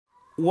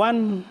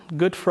One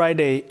Good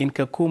Friday in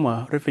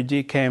Kakuma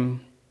Refugee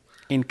Camp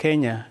in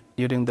Kenya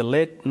during the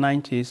late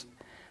 90s,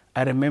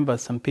 I remember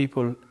some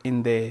people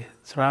in the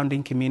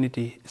surrounding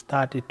community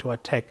started to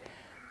attack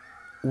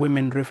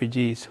women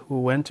refugees who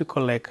went to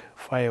collect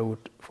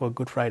firewood for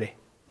Good Friday.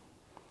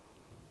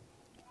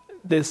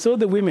 They saw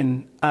the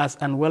women as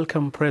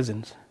unwelcome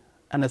presence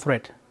and a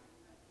threat.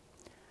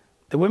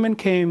 The women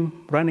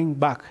came running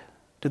back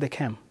to the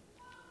camp,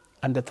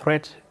 and the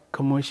threat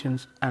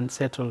commotions and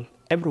unsettled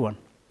everyone.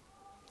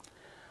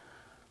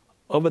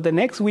 Over the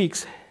next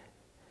weeks,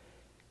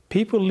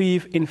 people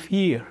live in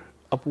fear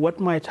of what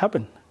might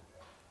happen.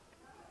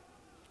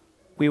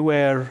 We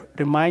were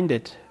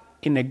reminded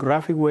in a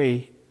graphic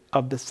way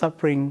of the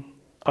suffering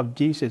of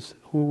Jesus,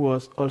 who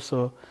was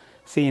also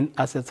seen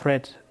as a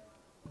threat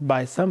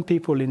by some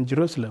people in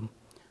Jerusalem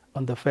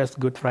on the first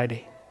Good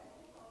Friday,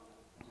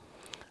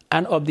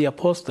 and of the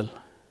apostle,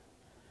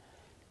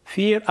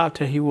 fear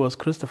after he was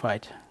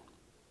crucified.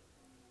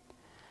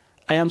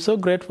 I am so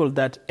grateful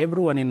that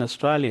everyone in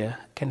Australia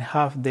can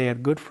have their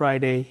Good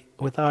Friday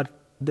without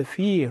the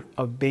fear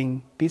of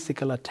being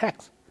physical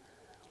attacked.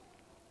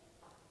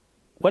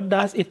 What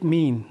does it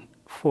mean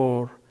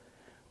for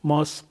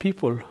most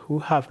people who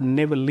have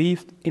never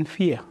lived in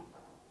fear?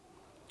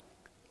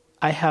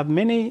 I have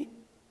many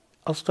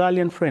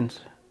Australian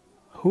friends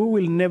who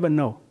will never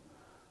know.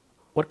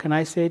 What can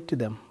I say to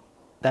them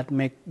that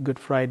make Good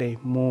Friday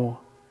more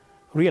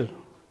real?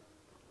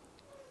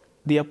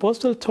 The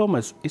Apostle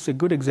Thomas is a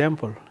good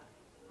example.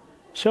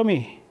 Show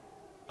me,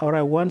 or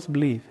I once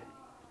believe,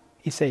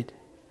 he said.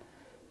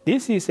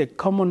 This is a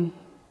common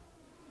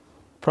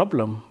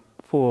problem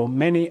for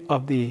many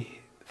of the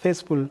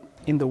faithful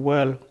in the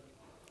world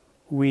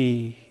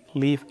we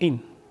live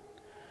in.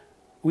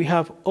 We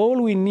have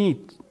all we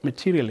need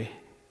materially,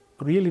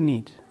 really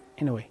need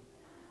anyway,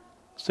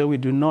 so we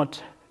do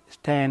not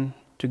stand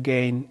to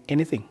gain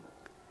anything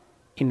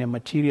in a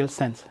material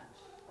sense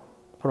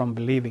from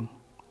believing.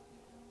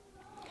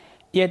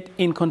 Yet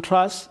in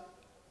contrast,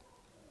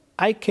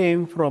 I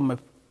came from a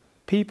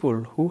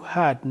people who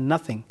had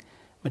nothing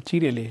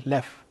materially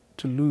left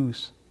to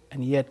lose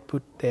and yet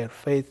put their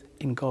faith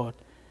in God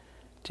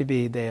to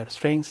be their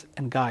strength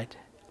and guide.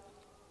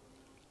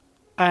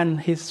 And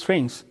his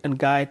strength and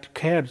guide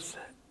carries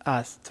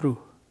us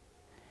through.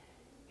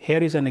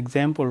 Here is an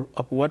example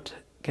of what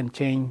can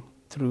change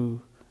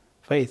through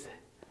faith.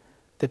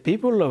 The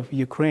people of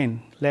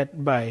Ukraine,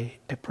 led by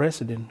a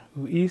president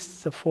who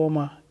is a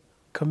former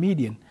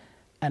comedian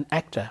and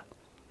actor,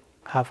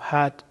 have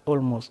had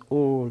almost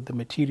all the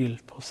material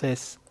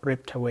possessed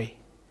ripped away.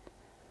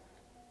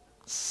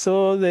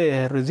 So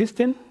the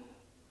resistance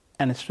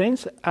and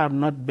strength are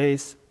not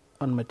based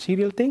on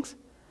material things,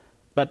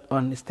 but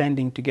on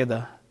standing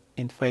together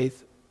in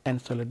faith and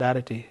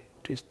solidarity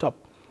to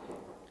stop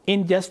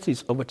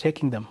injustice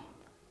overtaking them.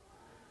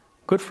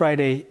 Good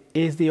Friday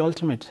is the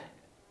ultimate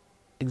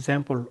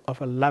example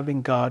of a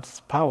loving God's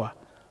power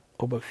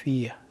over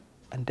fear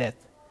and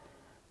death.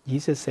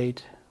 Jesus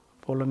said,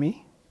 "Follow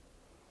me."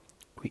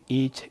 We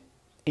each,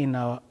 in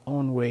our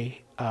own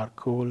way, are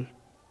called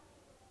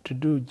to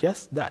do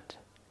just that.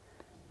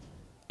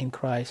 In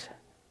Christ,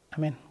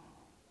 amen.